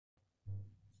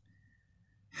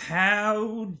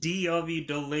Howdy of you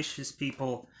delicious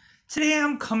people. Today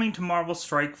I'm coming to Marvel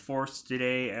Strike Force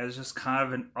today as just kind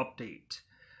of an update.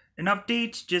 An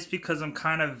update just because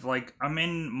I'm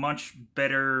in much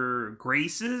better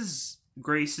graces.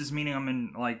 Graces meaning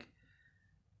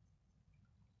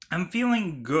I'm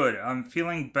feeling good. I'm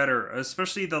feeling better.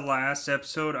 Especially the last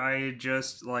episode. I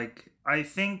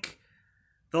think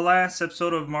the last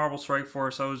episode of Marvel Strike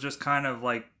Force I was just kind of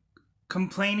like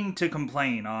complaining to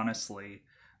complain, honestly.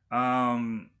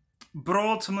 Um, but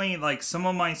ultimately, like some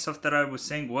of my stuff that I was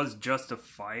saying was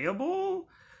justifiable.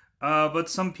 But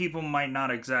some people might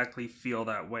not exactly feel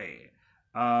that way.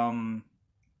 Um,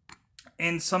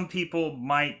 and some people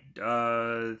might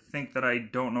think that I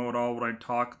don't know at all what I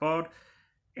talk about.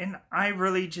 And I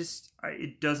really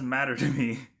it doesn't matter to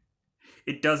me.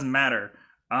 It doesn't matter.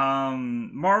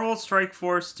 Marvel Strike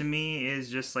Force to me is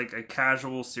just like a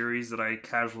casual series that I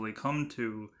casually come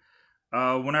to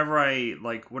whenever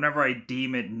I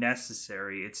deem it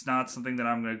necessary. It's not something that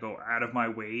I'm going to go out of my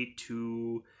way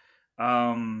to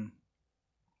um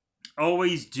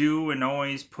always do and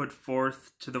always put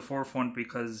forth to the forefront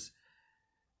because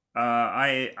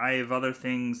I have other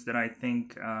things that I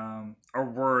think are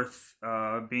worth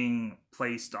being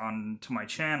placed onto my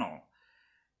channel.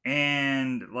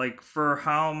 And like for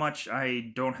how much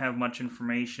I don't have much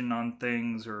information on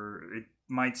things, or it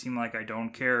might seem like I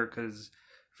don't care because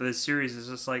for this series it's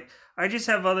just like I just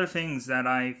have other things that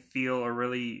I feel are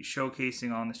really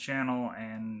showcasing on this channel,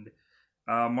 and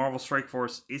Marvel Strike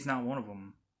Force is not one of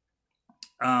them.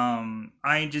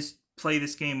 I just play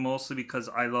this game mostly because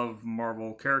I love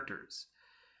Marvel characters.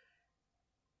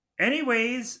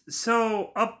 Anyways,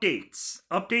 so updates,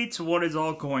 what is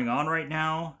all going on right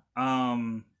now.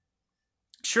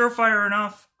 Surefire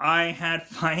enough, I had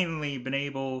finally been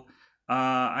able.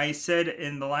 I said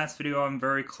in the last video I'm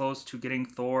very close to getting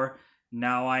Thor.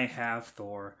 Now I have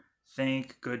Thor.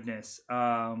 Thank goodness.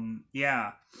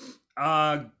 Yeah.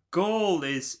 Gold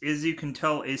is, as you can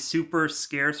tell, is super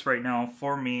scarce right now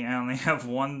for me. I only have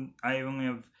one. I only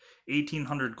have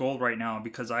 1,800 gold right now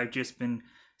because I've just been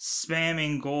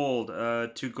spamming gold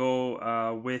to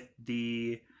go with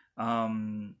the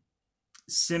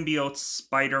symbiote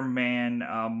Spider-Man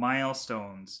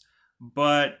milestones.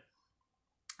 But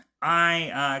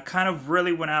I kind of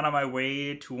really went out of my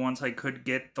way to, once I could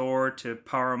get Thor, to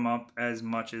power him up as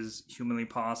much as humanly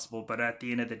possible. But at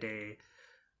the end of the day,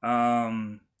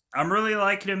 I'm really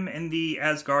liking him in the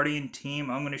Asgardian team.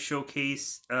 I'm going to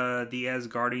showcase the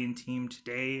Asgardian team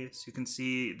today so you can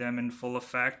see them in full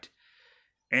effect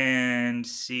and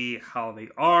see how they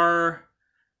are.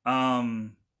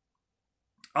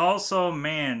 Also,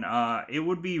 man, it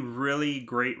would be really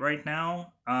great right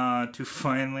now to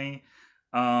finally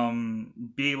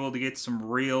be able to get some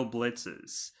real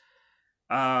blitzes.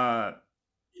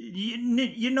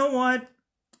 You know what?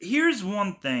 Here's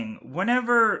one thing.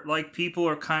 Whenever like people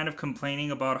are kind of complaining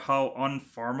about how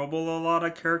unfarmable a lot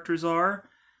of characters are,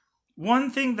 one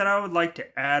thing that I would like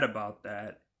to add about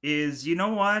that is, you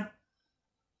know what?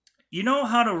 You know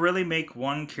how to really make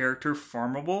one character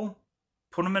farmable?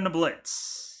 Put him in a blitz.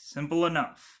 Simple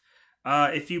enough.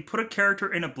 If you put a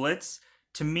character in a blitz,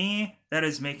 to me, that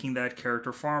is making that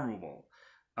character farmable.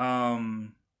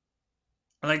 Um,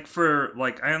 I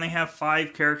only have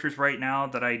 5 characters right now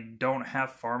that I don't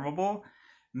have farmable.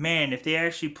 Man, if they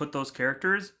actually put those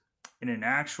characters in an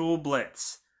actual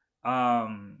blitz,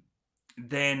 um,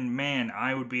 then man,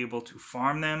 I would be able to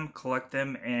farm them, collect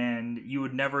them, and you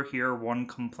would never hear one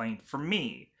complaint from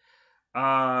me.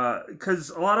 Because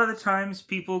a lot of the times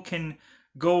people can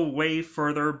go way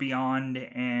further beyond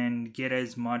and get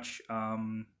as much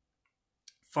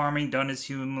farming done as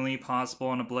humanly possible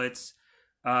on a blitz,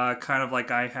 kind of like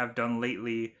I have done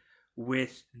lately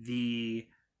with the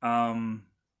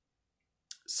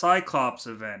Cyclops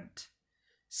event.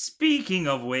 Speaking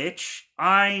of which,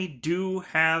 I do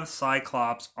have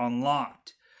Cyclops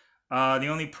unlocked. The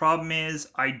only problem is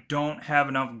I don't have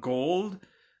enough gold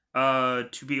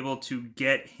to be able to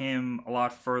get him a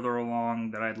lot further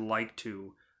along that I'd like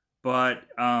to. But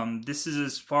this is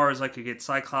as far as I could get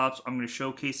Cyclops. I'm going to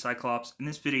showcase Cyclops in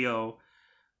this video,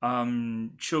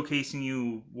 showcasing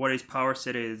you what his power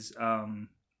set is,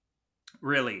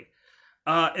 really.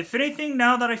 If anything,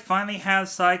 now that I finally have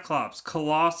Cyclops,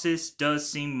 Colossus does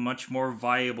seem much more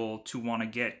viable to want to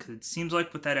get, because it seems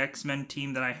like with that X-Men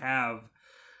team that I have,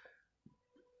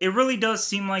 it really does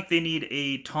seem like they need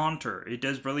a taunter. It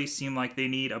does really seem like they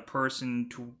need a person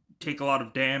to take a lot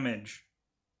of damage.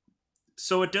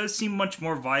 So it does seem much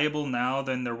more viable now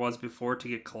than there was before to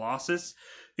get Colossus.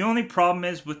 The only problem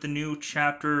is with the new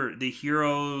chapter, the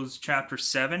Heroes Chapter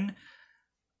 7,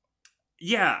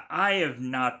 yeah, I have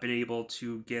not been able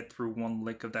to get through one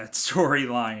lick of that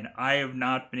storyline. I have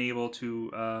not been able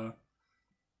to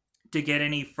get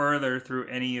any further through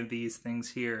any of these things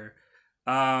here.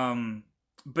 Um,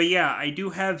 but yeah, I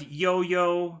do have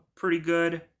Yo-Yo pretty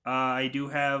good. I do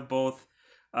have both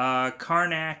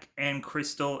Karnak and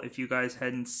Crystal. If you guys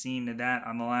hadn't seen that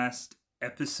on the last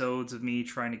episodes of me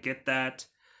trying to get that.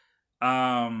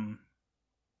 Um,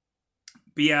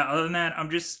 but yeah, other than that, I'm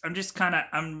just kind of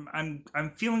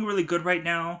I'm feeling really good right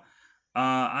now.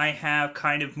 I have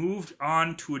kind of moved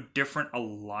on to a different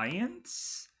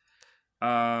alliance.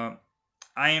 Uh,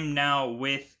 I am now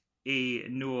with a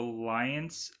new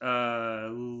alliance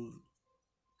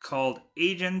called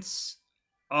Agents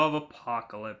of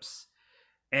Apocalypse.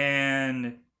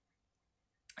 And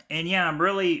yeah, I'm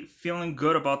really feeling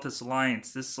good about this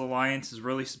alliance. This alliance is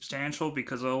really substantial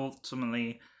because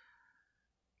ultimately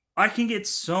I can get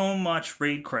so much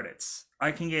raid credits.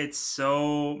 I can get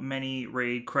so many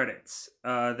raid credits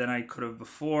than I could have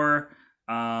before.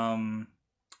 Um,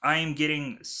 I am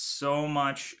getting so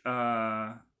much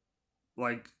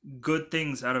like good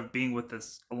things out of being with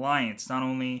this alliance, not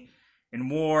only in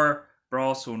war but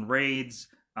also in raids.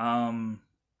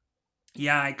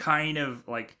 Yeah, I kind of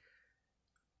like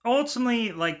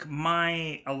ultimately like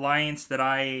my alliance that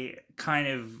I kind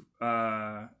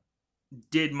of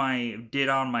did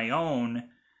on my own.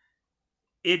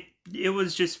 It it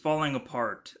was just falling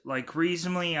apart. Like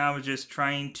recently, I was just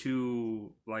trying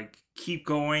to like keep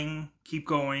going,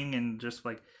 and just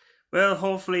like, well,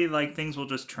 hopefully, like things will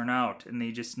just turn out, and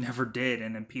they just never did.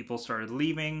 And then people started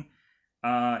leaving,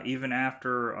 even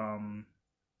after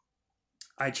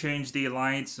I changed the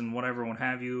alliance and whatever, what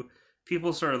have you.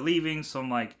 People started leaving, so I'm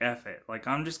like, F it. Like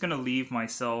I'm just gonna leave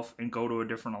myself and go to a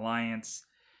different alliance.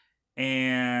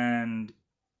 And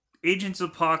Agents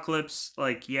of Apocalypse,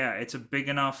 like yeah, it's a big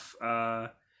enough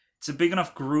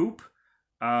group.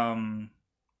 Um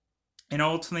and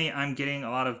ultimately I'm getting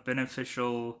a lot of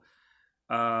beneficial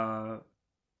uh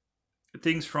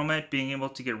things from it, being able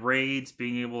to get raids,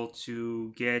 being able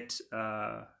to get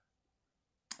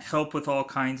help with all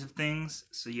kinds of things.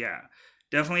 So yeah,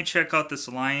 definitely check out this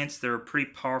alliance. They're a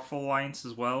pretty powerful alliance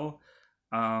as well.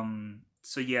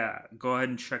 So yeah, go ahead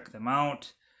and check them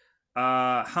out.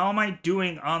 How am I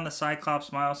doing on the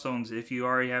Cyclops milestones if you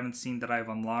already haven't seen that I've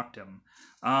unlocked them?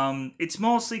 It's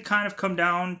mostly kind of come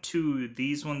down to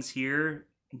these ones here,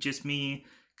 just me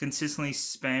consistently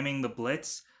spamming the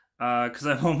blitz, because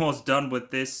I'm almost done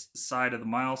with this side of the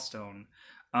milestone.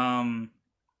 Um,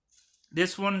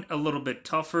 this one a little bit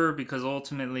tougher because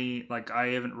ultimately, like, I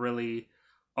haven't really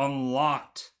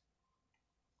unlocked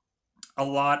a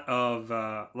lot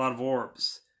of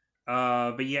orbs.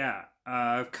 But yeah,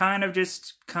 kind of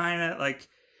just kind of like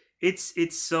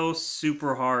it's so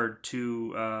super hard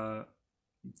to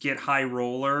get high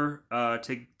roller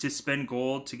to spend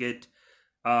gold to get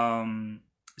um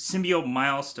symbiote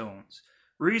milestones.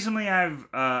 Recently,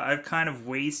 I've kind of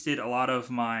wasted a lot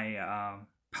of my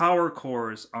power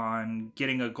cores on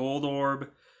getting a gold orb.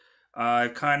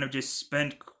 I've kind of just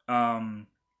spent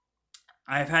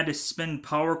I've had to spend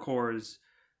power cores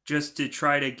just to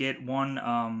try to get one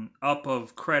up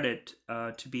of credit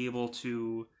to be able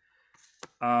to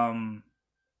um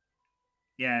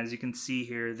yeah, as you can see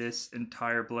here, this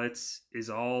entire blitz is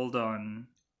all done.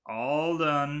 All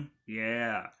done.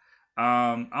 Yeah.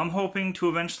 I'm hoping to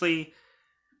eventually,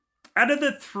 out of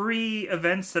the 3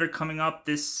 events that are coming up,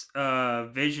 this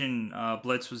Vision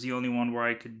Blitz was the only one where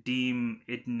I could deem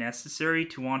it necessary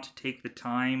to want to take the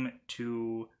time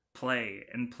to play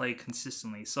and play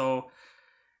consistently. So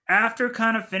after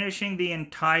kind of finishing the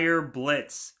entire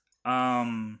Blitz,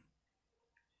 let's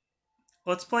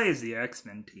play as the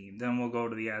X-Men team. Then we'll go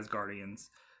to the Asgardians.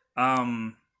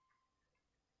 Um,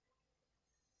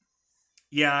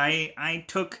 yeah, I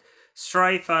took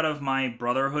Strife out of my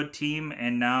Brotherhood team,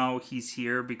 and now he's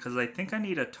here because I think I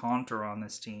need a Taunter on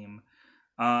this team.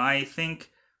 I think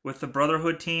with the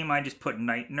Brotherhood team, I just put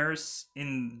Night Nurse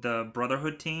in the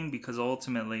Brotherhood team because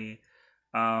ultimately,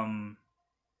 um,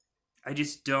 I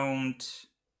just don't.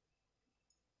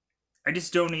 I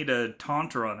just don't need a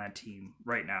Taunter on that team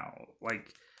right now.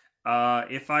 Like,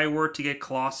 if I were to get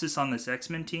Colossus on this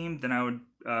X-Men team, then I would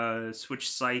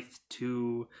switch Scythe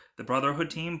to the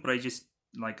Brotherhood team. But I just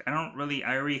like I don't really.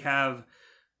 I already have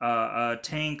a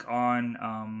tank on.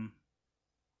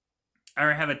 I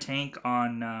already have a tank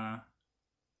on. I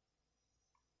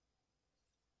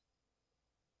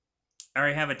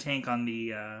already have a tank on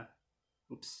the.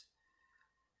 Oops.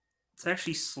 Let's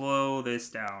actually slow this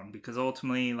down because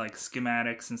ultimately, like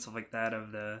schematics and stuff like that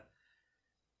of the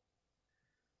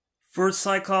for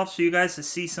Cyclops, for you guys to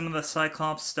see some of the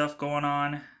Cyclops stuff going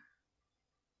on.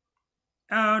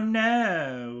 Oh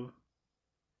no.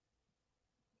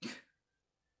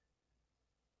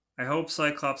 I hope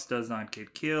Cyclops does not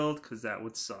get killed, because that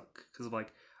would suck. Because I'm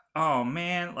like, oh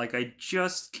man, like I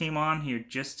just came on here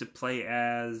just to play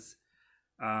as.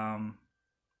 Um.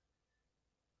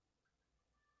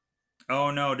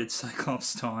 Oh no, did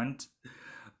Cyclops taunt?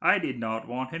 I did not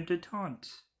want him to taunt.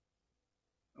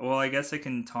 Well, I guess I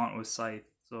can taunt with Scythe,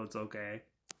 so it's okay.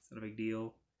 It's not a big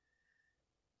deal.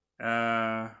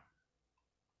 Uh.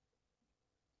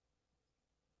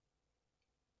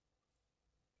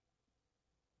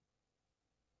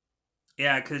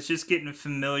 Yeah, because just getting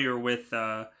familiar with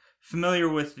the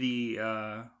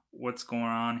what's going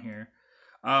on here.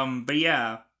 But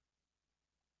yeah,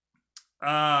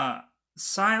 uh,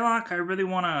 Psylocke, I really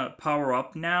want to power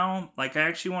up now. Like, I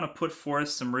actually want to put forth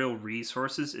some real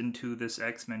resources into this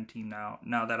X-Men team now.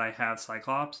 Now that I have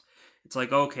Cyclops, it's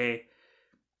like, okay,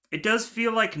 it does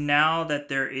feel like now that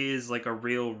there is like a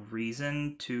real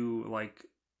reason to like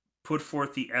put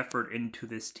forth the effort into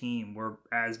this team,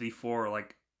 whereas before,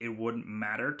 like, it wouldn't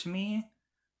matter to me.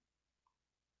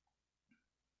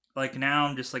 Like, now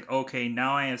I'm just like, okay,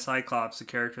 now I have Cyclops, a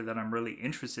character that I'm really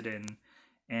interested in,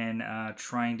 and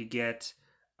trying to get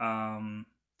um,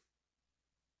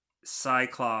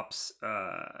 Cyclops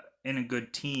in a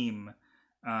good team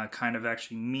kind of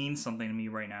actually means something to me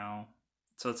right now.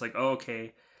 So it's like, oh,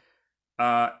 okay.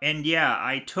 And yeah,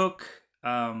 I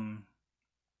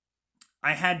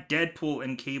had Deadpool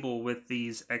and Cable with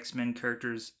these X-Men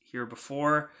characters here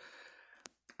before.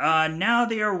 Now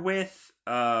they are with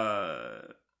Ant-Man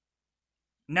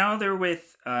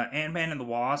and the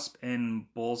Wasp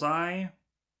and Bullseye,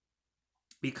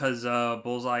 because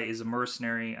Bullseye is a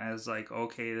mercenary. As like,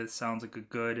 okay, this sounds like a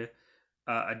good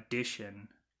addition.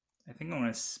 I think I'm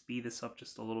gonna speed this up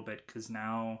just a little bit, because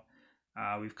now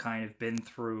we've kind of been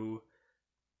through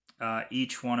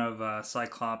each one of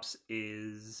Cyclops'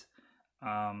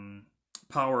 um,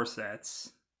 power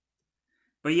sets.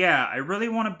 But yeah, I really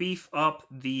want to beef up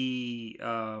the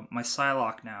my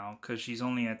Psylocke now, because she's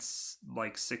only at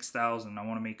like 6,000. I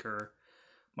want to make her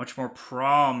much more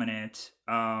prominent.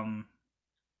 Oh,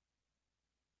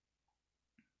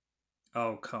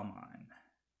 come on.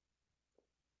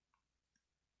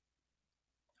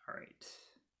 All right.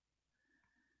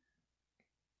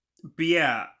 But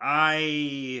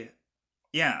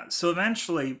yeah, so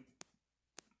eventually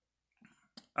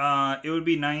it would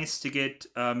be nice to get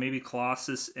maybe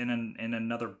Colossus in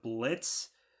another Blitz.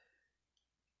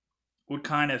 Would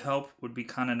kind of help, would be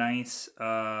kind of nice,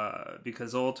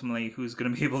 because ultimately, who's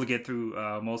going to be able to get through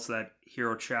most of that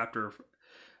hero chapter,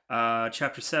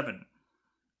 chapter 7?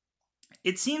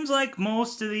 It seems like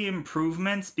most of the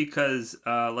improvements, because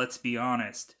let's be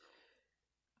honest,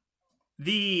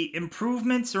 the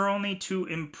improvements are only to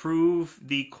improve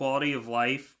the quality of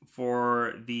life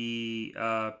for the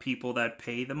people that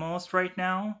pay the most right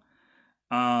now.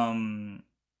 Um,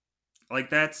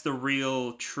 like, that's the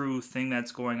real true thing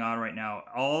that's going on right now.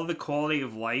 All the quality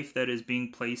of life that is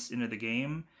being placed into the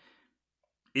game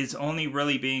is only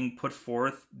really being put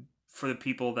forth for the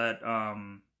people that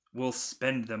will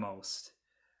spend the most.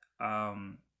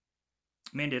 Um,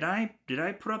 Man, did I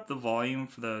put up the volume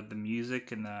for the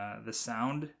music and the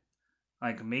sound?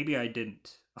 Like, maybe I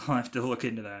didn't. I'll have to look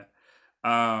into that.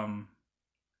 Um,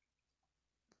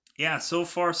 yeah, so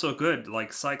far so good.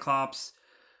 Like, Cyclops,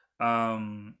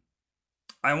 um,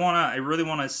 I really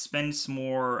wanna spend some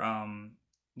more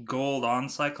gold on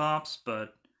Cyclops,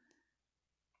 but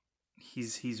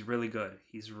he's really good.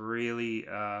 He's really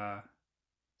well,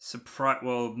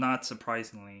 not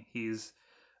surprisingly. He's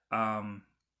um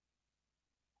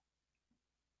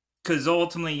because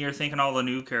ultimately you're thinking all the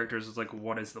new characters is like,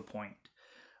 what is the point?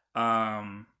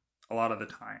 Um, a lot of the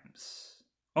times.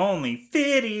 Only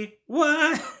 50?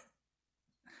 What?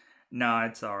 No,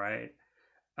 it's alright.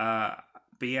 Uh,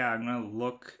 but yeah, I'm gonna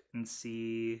look and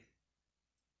see.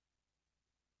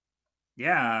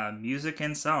 Yeah, music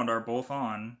and sound are both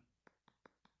on.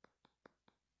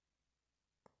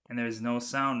 And there's no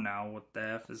sound now. What the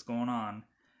F is going on?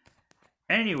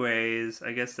 Anyways,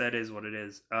 I guess that is what it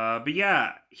is. But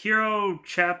yeah, Hero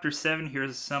Chapter 7,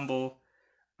 Heroes Assemble.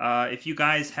 If you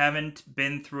guys haven't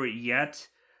been through it yet,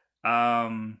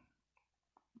 because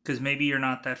maybe you're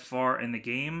not that far in the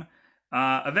game,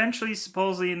 eventually,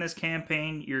 supposedly in this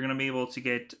campaign, you're going to be able to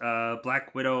get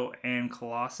Black Widow and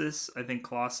Colossus. I think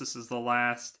Colossus is the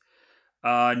last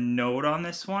node on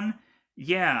this one.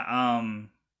 Yeah,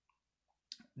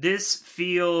 this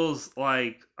feels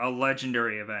like a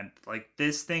legendary event. Like,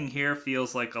 this thing here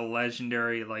feels like a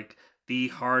legendary, like the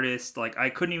hardest. Like, I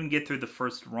couldn't even get through the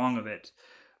first rung of it.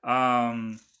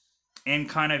 Um, and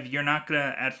kind of you're not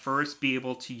gonna at first be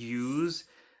able to use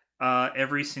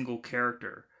every single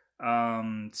character.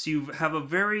 So you have a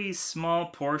very small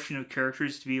portion of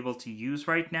characters to be able to use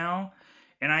right now,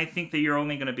 and I think that you're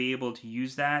only going to be able to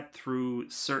use that through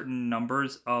certain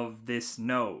numbers of this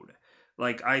node.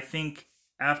 Like, I think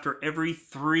after every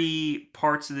 3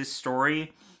 parts of this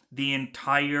story, the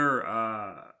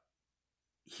entire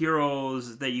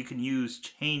heroes that you can use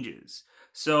changes.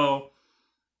 So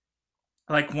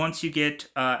like once you get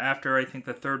after I think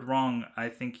the third rung, I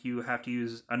think you have to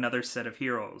use another set of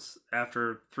heroes.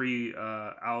 After 3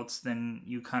 outs, then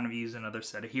you kind of use another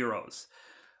set of heroes.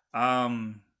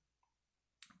 Um,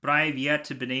 but I have yet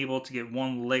to been able to get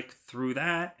one lick through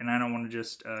that, and I don't want to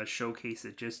just showcase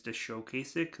it just to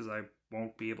showcase it because I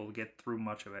won't be able to get through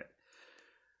much of it.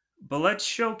 But let's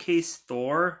showcase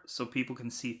Thor so people can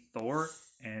see Thor.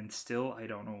 And still, I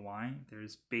don't know why.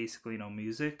 There's basically no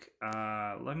music.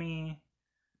 Let me.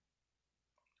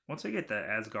 Once I get the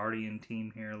Asgardian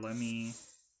team here, let me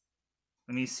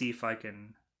see if I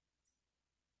can.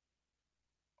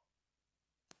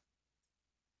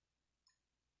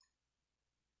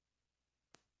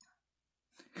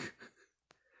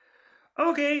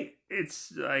 Okay,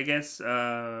 it's I guess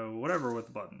whatever with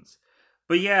the buttons.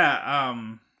 But yeah,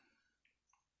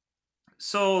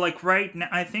 so like right now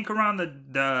I think around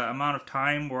the amount of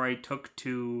time where I took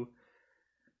to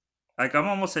like I'm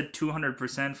almost at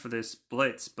 200% for this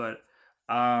blitz, but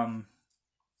um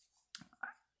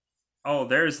oh,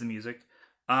 there's the music.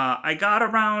 I got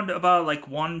around about like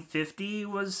 150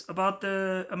 was about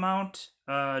the amount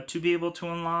to be able to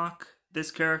unlock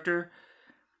this character.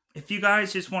 If you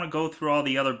guys just want to go through all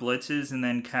the other blitzes and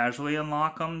then casually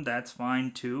unlock them, that's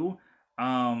fine too.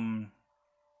 Um,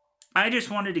 I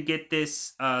just wanted to get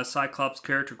this Cyclops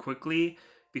character quickly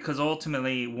because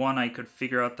ultimately, one, I could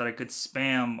figure out that I could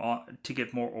spam to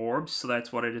get more orbs, so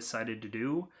that's what I decided to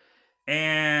do.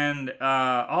 And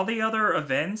all the other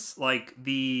events, like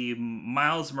the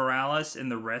Miles Morales and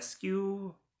the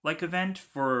rescue like event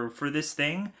for this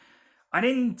thing, I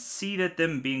didn't see that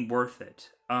them being worth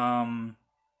it.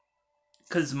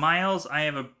 Because Miles, I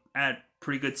have a at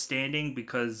pretty good standing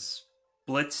because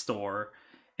Blitz store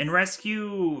and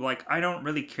rescue. Like I don't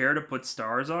really care to put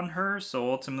stars on her, so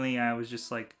ultimately I was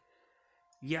just like,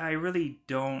 yeah, I really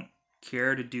don't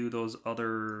care to do those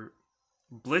other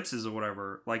blitzes or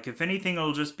whatever. Like if anything,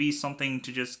 it'll just be something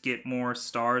to just get more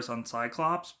stars on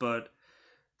Cyclops, but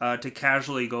to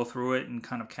casually go through it and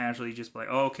kind of casually just be like,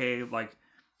 oh, okay, like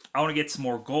I want to get some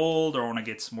more gold or I want to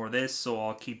get some more this, so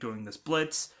I'll keep doing this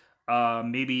blitz.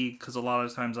 Maybe because a lot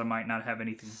of times I might not have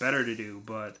anything better to do,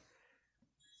 but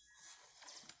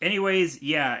anyways,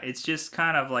 yeah, it's just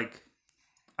kind of like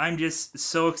I'm just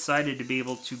so excited to be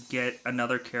able to get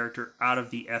another character out of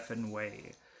the effing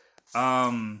way.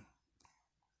 Um,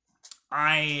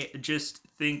 I just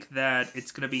think that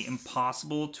it's going to be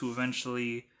impossible to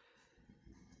eventually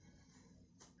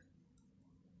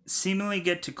seemingly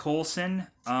get to Coulson,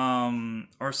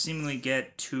 or seemingly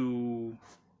get to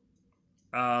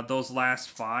those last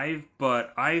 5,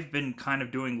 but I've been kind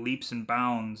of doing leaps and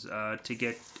bounds to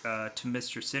get to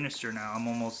Mr. Sinister now. I'm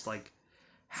almost like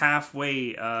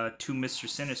halfway to Mr.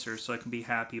 Sinister, so I can be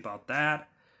happy about that.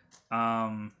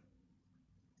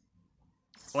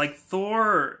 Like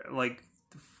Thor, like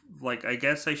I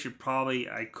guess I could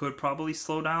probably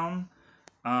slow down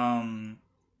um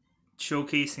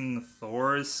showcasing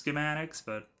Thor's schematics,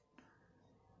 but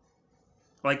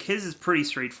like his is pretty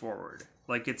straightforward.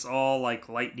 Like it's all like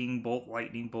lightning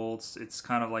bolts. It's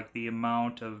kind of like the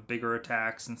amount of bigger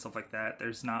attacks and stuff like that.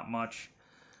 There's not much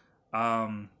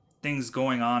things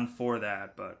going on for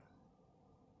that, but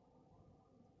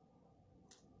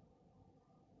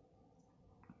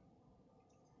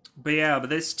yeah, but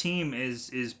this team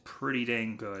is pretty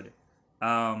dang good.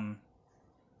 Um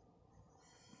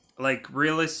like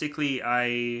realistically,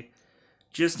 I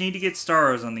just need to get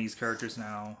stars on these characters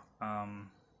now.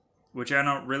 Which I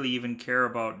don't really even care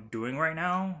about doing right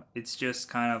now. It's just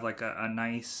kind of like a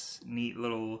nice, neat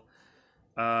little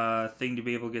thing to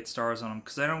be able to get stars on them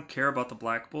because I don't care about the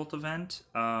Black Bolt event.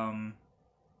 And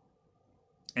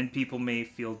people may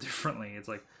feel differently. It's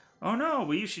like, oh no,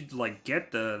 well you should like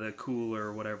get the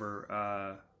cooler,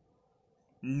 whatever,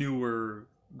 newer,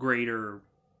 greater,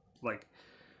 like.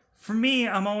 For me,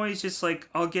 I'm always just like,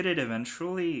 I'll get it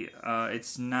eventually.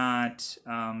 It's not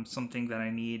something that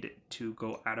I need to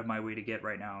go out of my way to get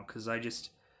right now because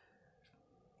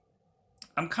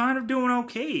I'm kind of doing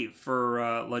okay for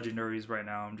legendaries right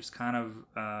now. I'm just kind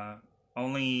of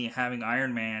only having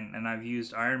Iron Man, and I've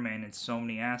used Iron Man in so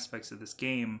many aspects of this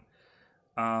game.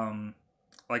 Um,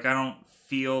 like, I don't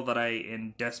feel that I,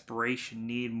 in desperation,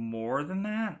 need more than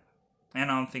that. And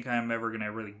I don't think I'm ever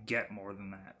gonna really get more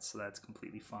than that, so that's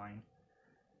completely fine.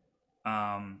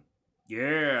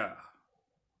 Yeah.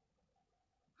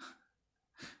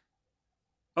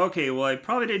 Okay, well, I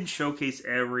probably didn't showcase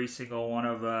every single one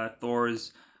of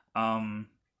um,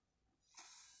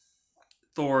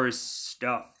 Thor's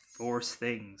stuff, Thor's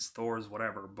things, Thor's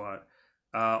whatever, but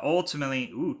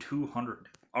ultimately, ooh, 200.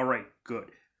 All right, good.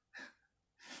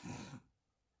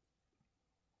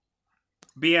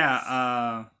 But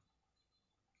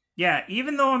yeah,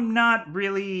 even though I'm not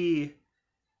really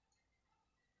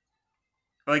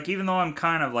like, even though I'm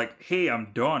kind of like, hey,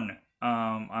 I'm done.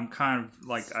 I'm kind of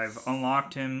like I've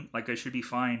unlocked him, like I should be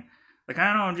fine. Like I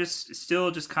don't know, I'm just still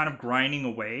just kind of grinding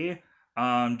away.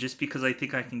 Just because I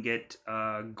think I can get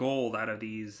gold out of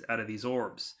these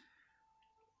orbs.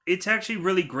 It's actually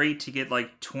really great to get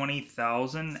like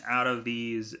 20,000 out of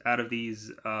these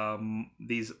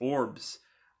orbs.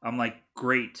 I'm like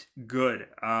great, good.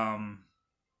 And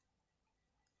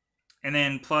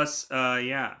then plus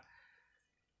yeah.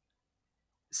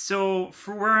 So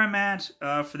for where I'm at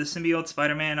for the symbiote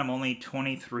Spider-Man, I'm only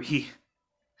 23.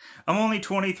 I'm only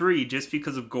 23 just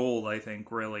because of gold, I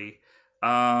think, really.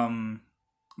 Um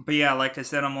but yeah, like I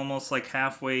said, I'm almost like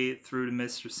halfway through to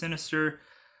Mr. Sinister.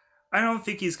 I don't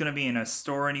think he's gonna be in a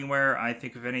store anywhere. I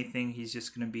think if anything, he's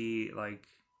just gonna be like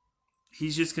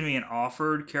he's just gonna be an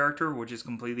offered character, which is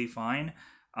completely fine.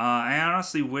 I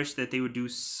honestly wish that they would do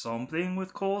something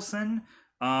with Coulson,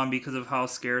 because of how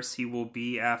scarce he will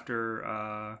be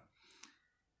after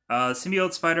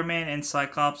Symbiote Spider-Man and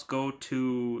Cyclops go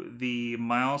to the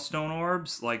Milestone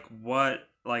Orbs. Like what?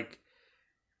 Like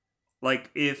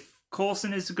if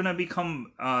Coulson is gonna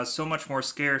become so much more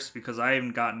scarce because I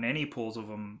haven't gotten any pulls of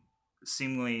him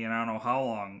seemingly in I don't know how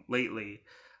long lately.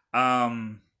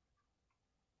 Um,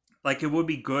 like it would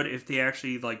be good if they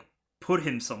actually like put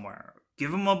him somewhere,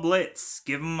 give him a blitz,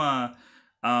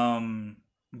 um,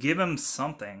 give him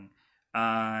something,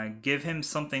 give him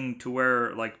something to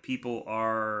where like people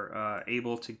are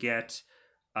able to get,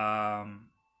 um,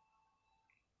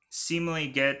 seemingly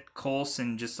get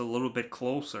Coulson just a little bit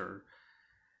closer.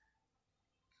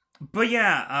 But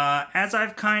yeah, as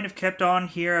I've kind of kept on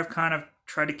here, I've kind of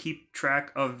tried to keep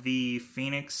track of the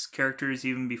Phoenix characters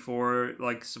even before,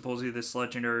 like, supposedly this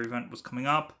legendary event was coming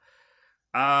up.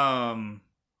 Um,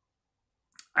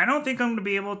 I don't think I'm going to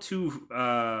be able to,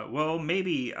 well,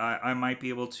 maybe I might be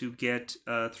able to get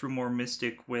through more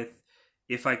Mystic with,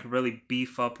 if I could really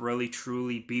beef up, really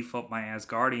truly beef up my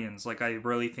Asgardians. Like, I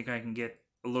really think I can get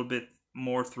a little bit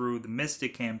more through the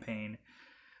Mystic campaign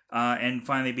and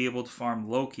finally be able to farm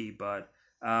Loki. But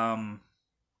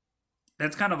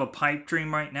that's kind of a pipe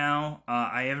dream right now.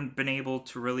 I haven't been able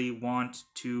to really want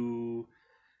to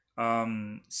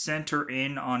center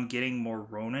in on getting more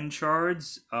Ronin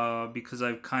shards because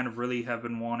I've kind of really have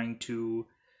been wanting to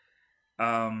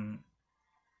um,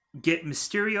 get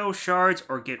Mysterio shards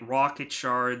or get Rocket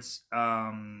shards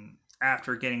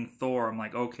after getting Thor. I'm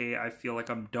like, okay, I feel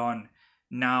like I'm done.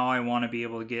 Now I want to be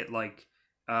able to get like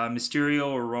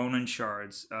Mysterio or Ronin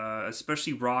shards,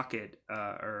 especially Rocket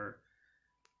or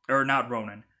not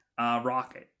Ronin,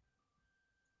 Rocket.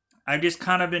 I've just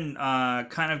kind of been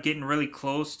kind of getting really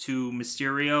close to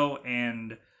Mysterio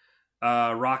and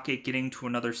Rocket getting to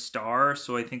another star,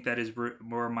 so I think that is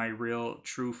where my real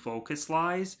true focus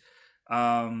lies.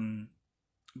 Um,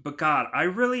 but God, I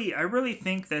really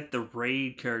think that the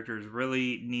raid characters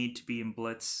really need to be in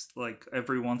Blitz like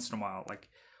every once in a while, like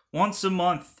once a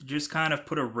month. Just kind of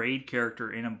put a raid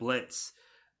character in a Blitz,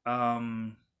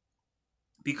 um,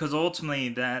 because ultimately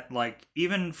that like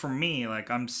even for me, like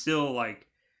I'm still like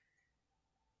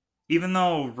even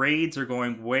though raids are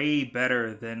going way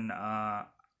better than I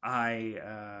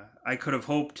could have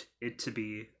hoped it to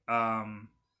be.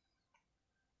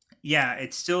 Yeah,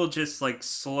 it's still just like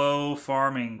slow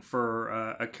farming for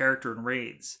a character in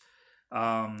raids.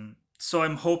 So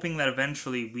I'm hoping that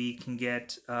eventually we can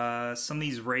get some of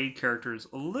these raid characters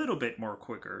a little bit more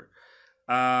quicker.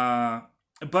 Uh,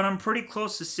 but I'm pretty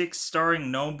close to six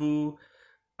starring Nobu.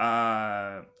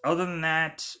 Other than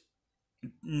that,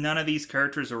 none of these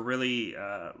characters are really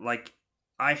like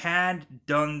I had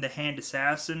done the hand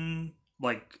assassin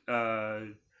like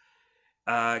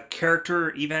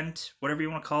character event, whatever you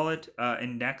want to call it,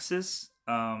 in Nexus,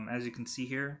 as you can see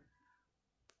here.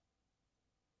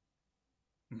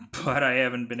 But I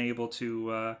haven't been able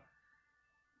to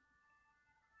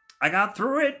I got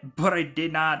through it, but I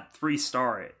did not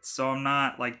 3-star it. So I'm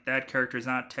not like that character is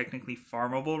not technically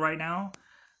farmable right now.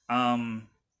 Um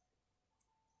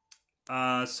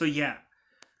so yeah,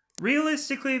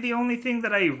 realistically, the only thing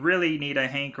that I really need a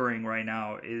hankering right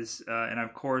now is, and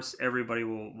of course everybody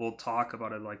will talk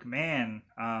about it like, man,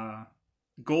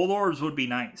 gold orbs would be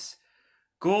nice.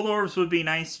 Gold orbs would be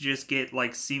nice to just get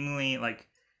like seemingly like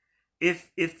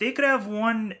if they could have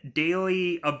one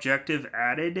daily objective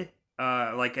added,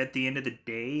 like at the end of the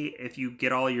day, if you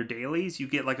get all your dailies, you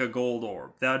get like a gold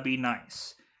orb. That would be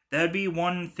nice. That'd be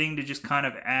one thing to just kind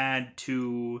of add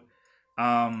to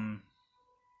um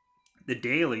the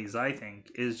dailies, I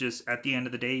think, is just at the end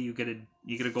of the day you get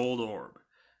a gold orb.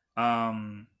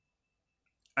 Um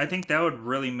I think that would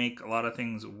really make a lot of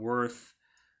things worth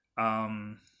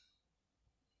um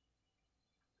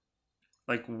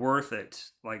worth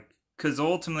it. Like cuz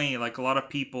ultimately like a lot of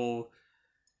people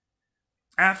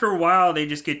after a while they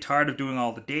just get tired of doing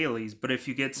all the dailies, but if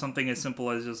you get something as simple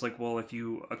as just like, well, if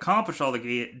you accomplish all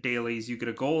the dailies you get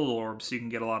a gold orb so you can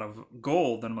get a lot of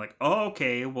gold, then I'm like, oh,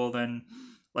 okay, well then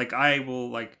like I will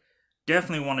like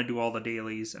definitely want to do all the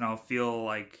dailies, and I'll feel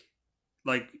like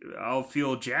I'll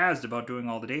feel jazzed about doing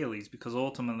all the dailies because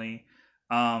ultimately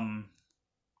um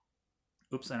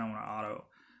oops, I don't want to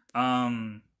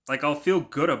auto like I'll feel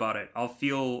good about it. I'll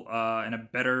feel in a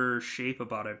better shape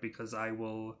about it because I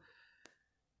will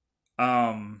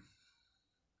um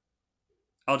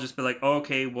I'll just be like, oh,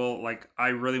 okay, well, like I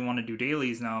really want to do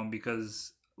dailies now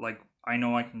because like I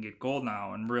know I can get gold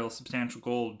now and real substantial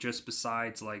gold just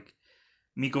besides like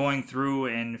me going through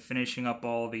and finishing up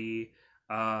all the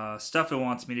stuff it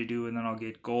wants me to do, and then I'll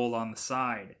get gold on the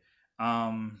side.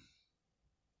 Um,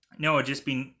 no, it'd just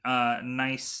be a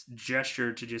nice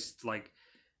gesture to just like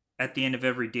at the end of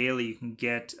every daily you can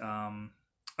get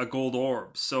a gold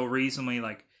orb. So recently,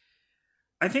 like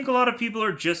I think a lot of people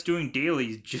are just doing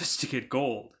dailies just to get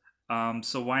gold.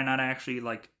 So why not actually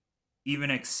like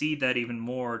even exceed that even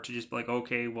more to just be like,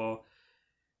 okay, well,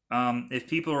 if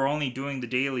people are only doing the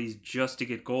dailies just to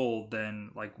get gold, then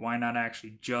like why not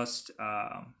actually just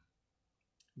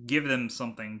give them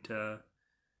something to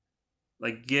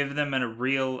like give them a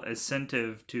real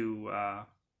incentive to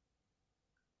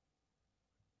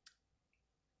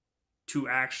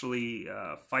actually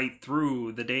fight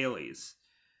through the dailies.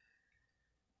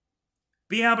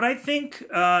 But yeah, but I think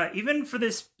even for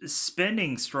this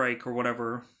spending strike or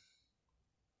whatever,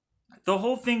 the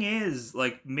whole thing is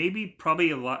like maybe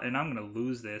probably a lot, and I'm gonna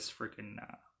lose this freaking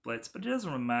blitz, but it doesn't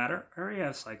really matter. I already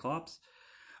have Cyclops.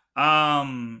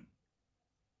 Um,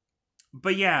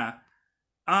 but yeah,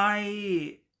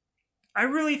 I I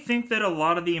really think that a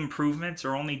lot of the improvements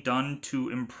are only done to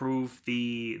improve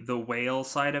the whale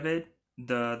side of it,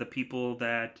 the people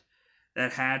that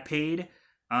had paid,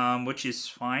 which is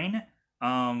fine.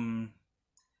 Um,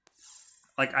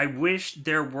 like I wish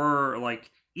there were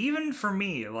like even for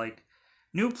me like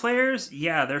new players,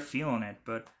 yeah, they're feeling it,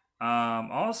 but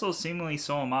also seemingly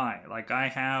so am I. Like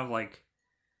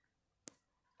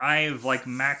I've like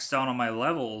maxed out on my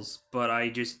levels, but I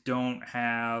just don't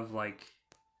have like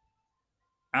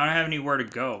I don't have anywhere to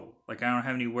go. Like I don't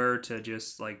have anywhere to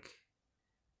just like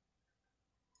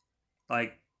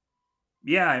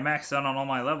yeah, I maxed out on all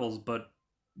my levels, but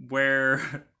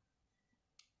where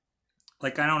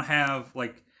like I don't have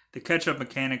like the catch up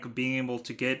mechanic of being able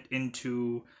to get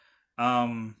into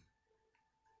um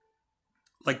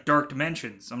like dark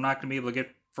dimensions. I'm not going to be able to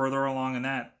get further along in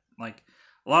that. Like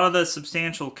a lot of the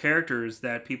substantial characters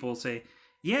that people say,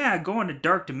 "Yeah, go into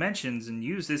dark dimensions and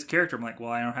use this character." I'm like,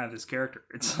 "Well, I don't have this character."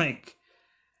 It's like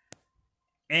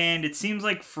and it seems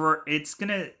like it's going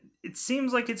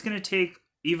to take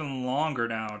even longer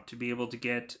now to be able to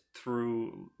get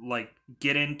through like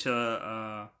get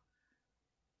into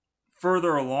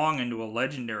further along into a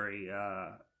legendary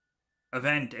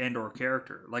event and or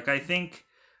character. Like I think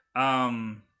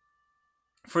um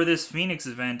for this Phoenix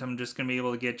event, I'm just gonna be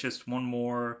able to get just one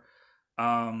more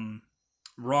um,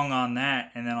 rung on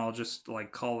that, and then I'll just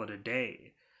like call it a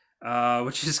day.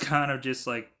 Which is kind of just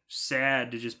like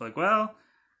sad to just be like, well,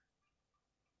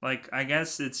 like I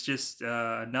guess it's just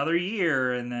another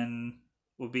year, and then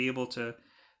we'll be able to.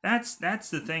 That's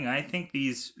the thing. I think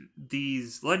these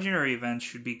legendary events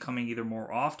should be coming either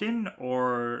more often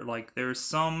or like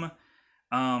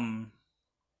um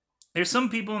there's some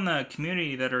people in the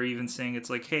community that are even saying it's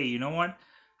like, hey, you know what?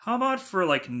 How about for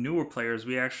like newer players,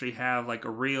 we actually have like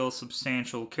a real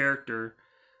substantial character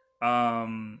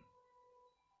um,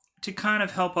 to kind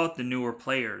of help out the newer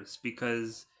players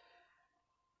because,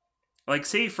 like,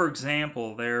 say for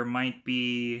example, there might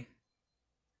be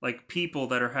like people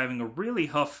that are having a really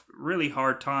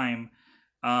hard time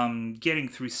getting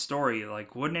through story.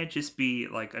 Like, wouldn't it just be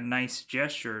like a nice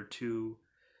gesture to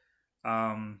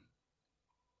um,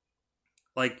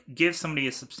 like give somebody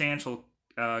a substantial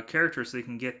character so they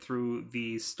can get through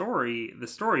the story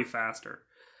faster.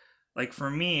 Like for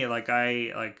me, like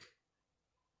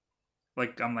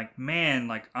like I'm like, man,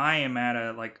 like I am at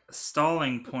a like a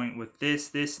stalling point with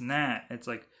this and that. It's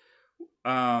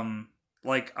um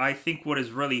like I think what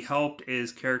has really helped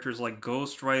is characters like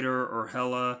Ghost Rider or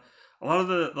Hela. A lot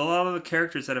of the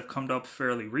characters that have come up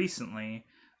fairly recently.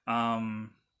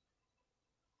 Um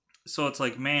so it's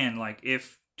like, man, like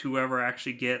if to ever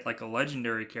actually get like a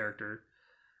legendary character,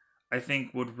 I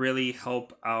think would really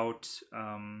help out,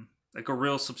 like a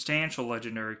real substantial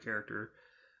legendary character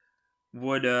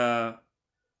would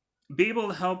be able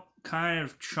to help kind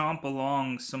of chomp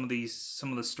along some of the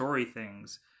story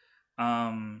things.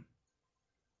 Um,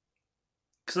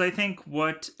 because I think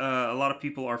what a lot of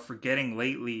people are forgetting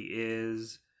lately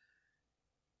is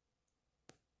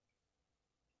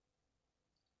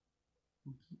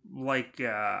like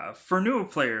for newer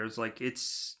players, like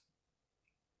it's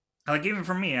like even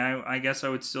for me, I guess I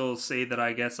would still say that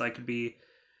I guess I could be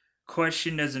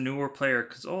questioned as a newer player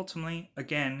because ultimately,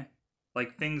 again,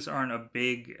 like things aren't a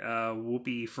big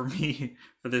whoopee for me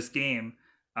for this game.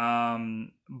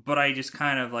 But I just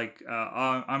kind of like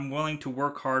I'm willing to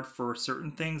work hard for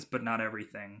certain things, but not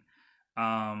everything.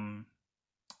 Um,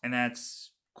 and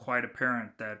that's quite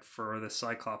apparent that for the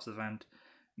Cyclops event,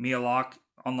 me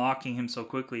unlocking him so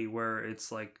quickly, where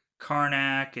it's like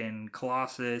Karnak and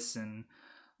Colossus and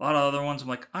a lot of other ones. I'm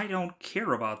like, I don't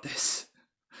care about this.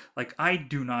 Like, I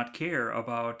do not care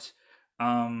about.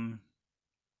 Um,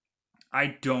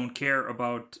 I don't care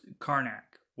about Karnak.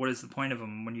 What is the point of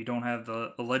him when you don't have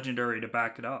the legendary to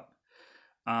back it up?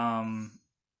 Um,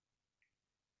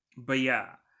 but yeah.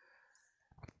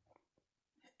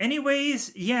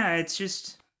 Anyways, yeah, it's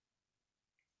just,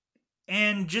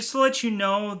 and just to let you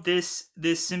know, this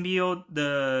symbiote,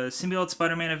 the symbiote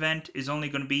Spider-Man event is only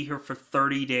going to be here for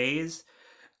 30 days,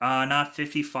 not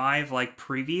 55 like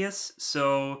previous.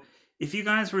 So if you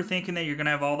guys were thinking that you're going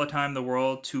to have all the time in the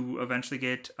world to eventually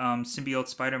get symbiote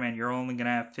Spider-Man, you're only going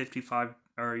to have 55,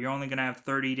 or you're only going to have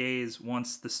 30 days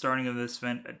once the starting of this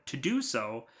event to do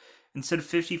so, instead of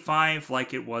 55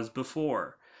 like it was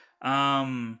before.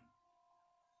 Um,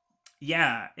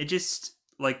 yeah, it just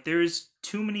like there's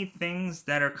too many things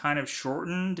that are kind of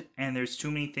shortened, and there's too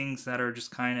many things that are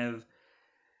just kind of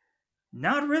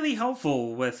not really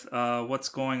helpful with what's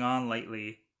going on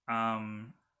lately.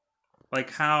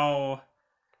 Like how,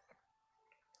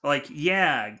 like,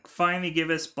 yeah, finally give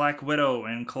us Black Widow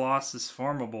and Colossus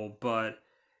farmable, but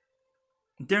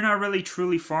they're not really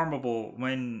truly farmable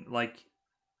when like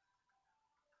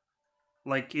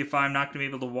if I'm not gonna be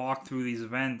able to walk through these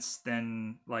events,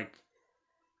 then like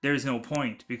there's no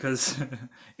point because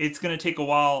it's gonna take a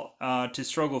while to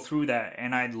struggle through that,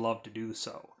 and I'd love to do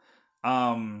so.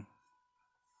 Um,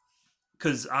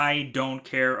 because I don't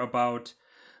care about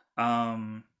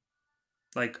um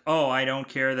like, oh, I don't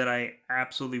care that I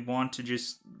absolutely want to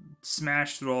just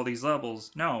smash through all these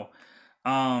levels. No.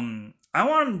 I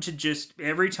want them to just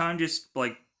every time just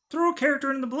like throw a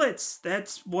character in the blitz.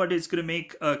 That's what is going to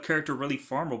make a character really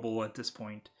farmable at this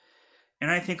point. And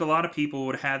I think a lot of people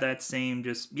would have that same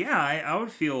just, yeah, I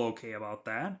would feel okay about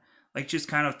that. Like just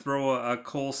kind of throw a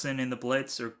Coulson in the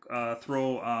blitz, or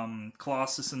throw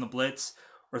Colossus in the blitz,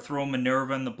 or throw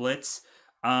Minerva in the blitz.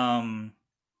 Um,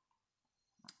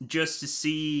 just to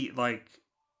see like,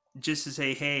 just to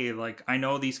say, hey, like I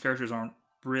know these characters aren't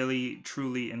really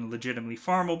truly and legitimately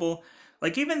farmable.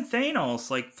 Like even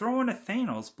Thanos, like throw in a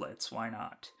Thanos blitz, why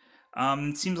not?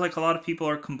 It seems like a lot of people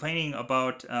are complaining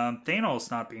about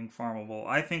Thanos not being farmable.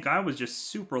 I think I was just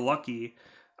super lucky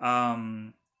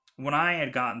um, when I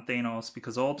had gotten Thanos,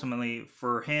 because ultimately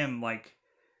for him, like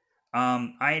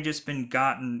I had just been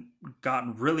gotten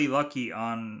really lucky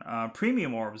on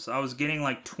premium orbs. I was getting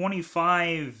like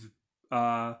 25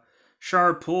 uh,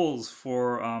 shard pulls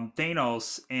for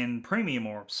Thanos in premium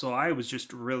orbs, so I was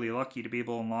just really lucky to be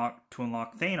able to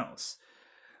unlock Thanos.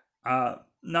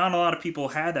 Not a lot of people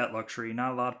had that luxury.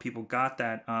 Not a lot of people got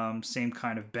that same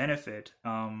kind of benefit.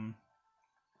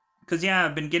 Because yeah,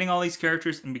 I've been getting all these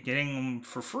characters and been getting them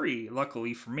for free.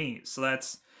 Luckily for me, so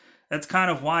that's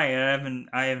kind of why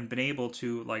I haven't been able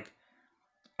to like,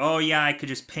 oh yeah, I could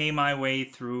just pay my way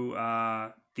through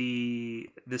the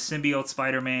symbiote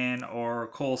Spider-Man or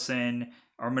Coulson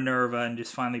or Minerva and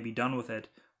just finally be done with it,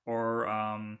 or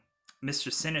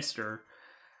Mr. Sinister.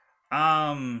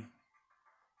 Um,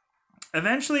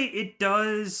 eventually it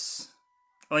does,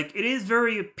 like it is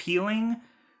very appealing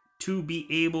to be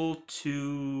able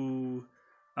to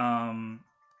um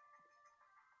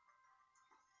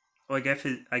like if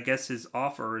I guess his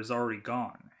offer is already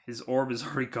gone. His orb is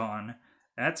already gone.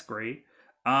 That's great.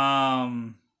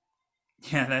 Um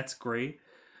yeah, that's great.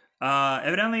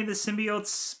 Evidently the symbiote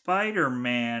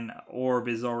Spider-Man orb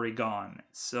is already gone.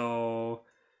 So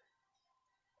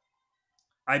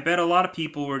I bet a lot of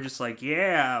people were just like,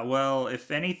 yeah, well,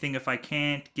 if anything, if I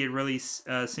can't get really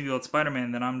symbiote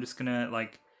Spider-Man, then I'm just gonna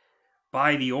like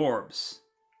buy the orbs.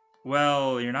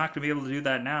 Well, you're not gonna be able to do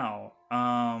that now.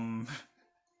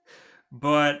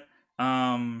 But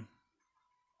um,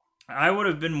 I would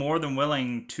have been more than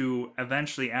willing to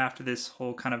eventually, after this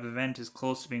whole kind of event is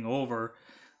close to being over,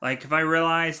 like if I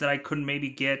realized that I couldn't maybe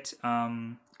get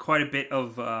quite a bit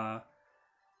of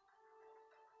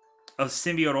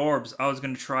symbiote orbs, I was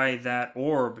gonna try that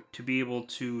orb to be able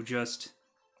to just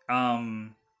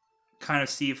um kind of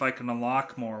see if I can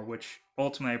unlock more, which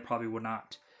ultimately I probably would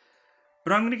not.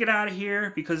 But I'm gonna get out of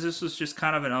here because this was just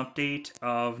kind of an update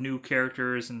of new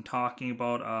characters and talking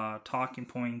about talking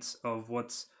points of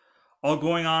what's all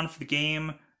going on for the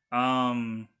game.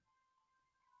 Um,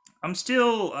 I'm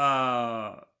still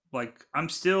I'm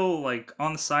still like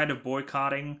on the side of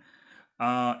boycotting.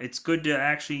 It's good to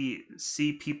actually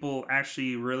see people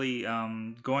actually really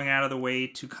going out of the way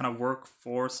to kind of work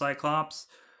for Cyclops.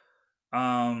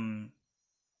 Um,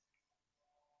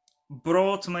 but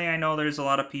ultimately, I know there's a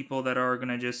lot of people that are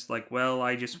gonna just like, well,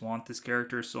 I just want this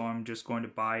character, so I'm just going to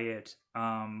buy it,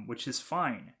 which is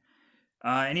fine.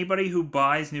 Anybody who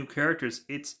buys new characters,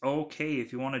 it's okay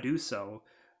if you want to do so,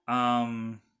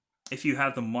 um, if you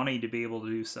have the money to be able to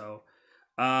do so.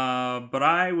 But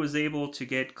I was able to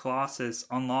get Colossus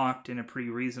unlocked in a pretty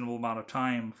reasonable amount of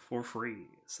time for free,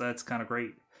 so that's kind of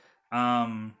great.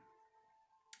 Um,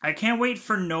 I can't wait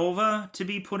for Nova to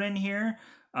be put in here,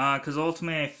 because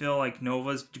ultimately I feel like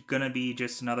Nova's gonna be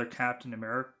just another Captain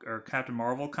America or Captain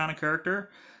Marvel kind of character.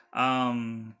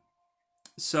 Um,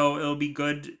 so it'll be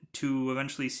good to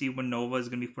eventually see when Nova is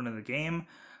going to be put in the game.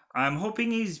 I'm hoping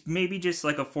he's maybe just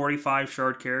like a 45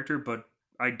 shard character, but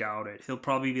I doubt it. He'll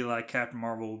probably be like Captain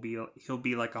Marvel. He'll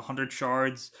be like 100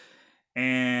 shards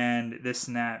and this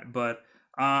and that. But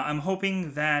I'm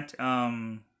hoping that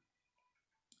Nova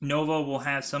will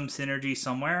have some synergy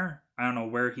somewhere. I don't know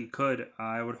where he could.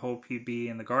 I would hope he'd be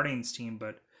in the Guardians team,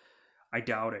 but I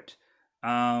doubt it.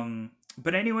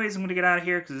 But anyways, I'm gonna get out of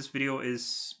here because this video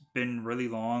has been really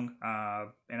long,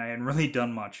 and I hadn't really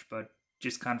done much, but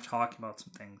just kind of talking about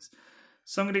some things.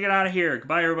 So I'm gonna get out of here.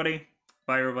 Goodbye, everybody.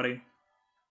 Bye, everybody.